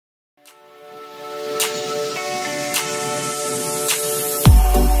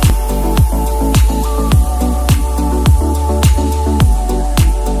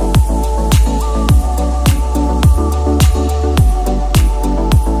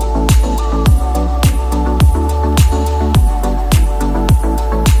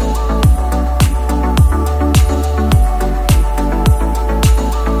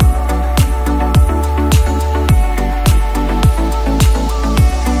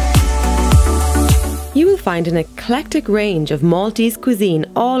find an eclectic range of Maltese cuisine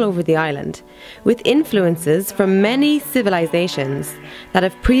all over the island, with influences from many civilizations that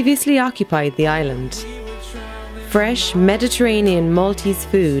have previously occupied the island. Fresh Mediterranean Maltese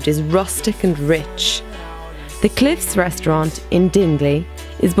food is rustic and rich. The Cliffs restaurant in Dingley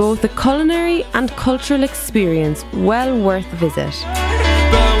is both a culinary and cultural experience well worth a visit.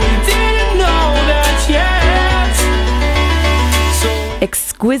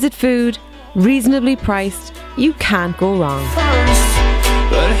 Exquisite food, reasonably priced, you can't go wrong.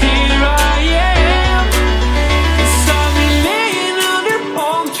 But here I am, 'cause I've been laying under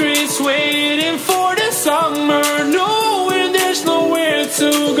palm trees, waiting for the summer, knowing there's nowhere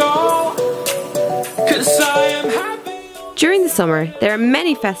to go, 'cause I am happy. During the summer, there are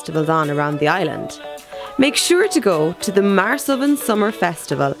many festivals on around the island. Make sure to go to the Marsovan Summer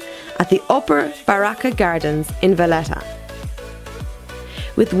Festival at the Upper Baraka Gardens in Valletta.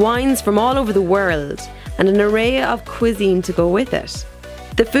 With wines from all over the world and an array of cuisine to go with it.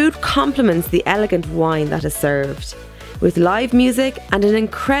 The food complements the elegant wine that is served, with live music and an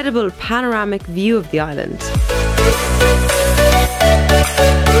incredible panoramic view of the island.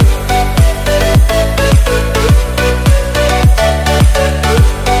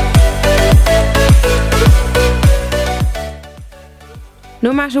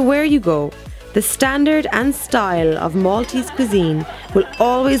 No matter where you go, the standard and style of Maltese cuisine will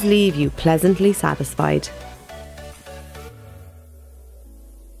always leave you pleasantly satisfied.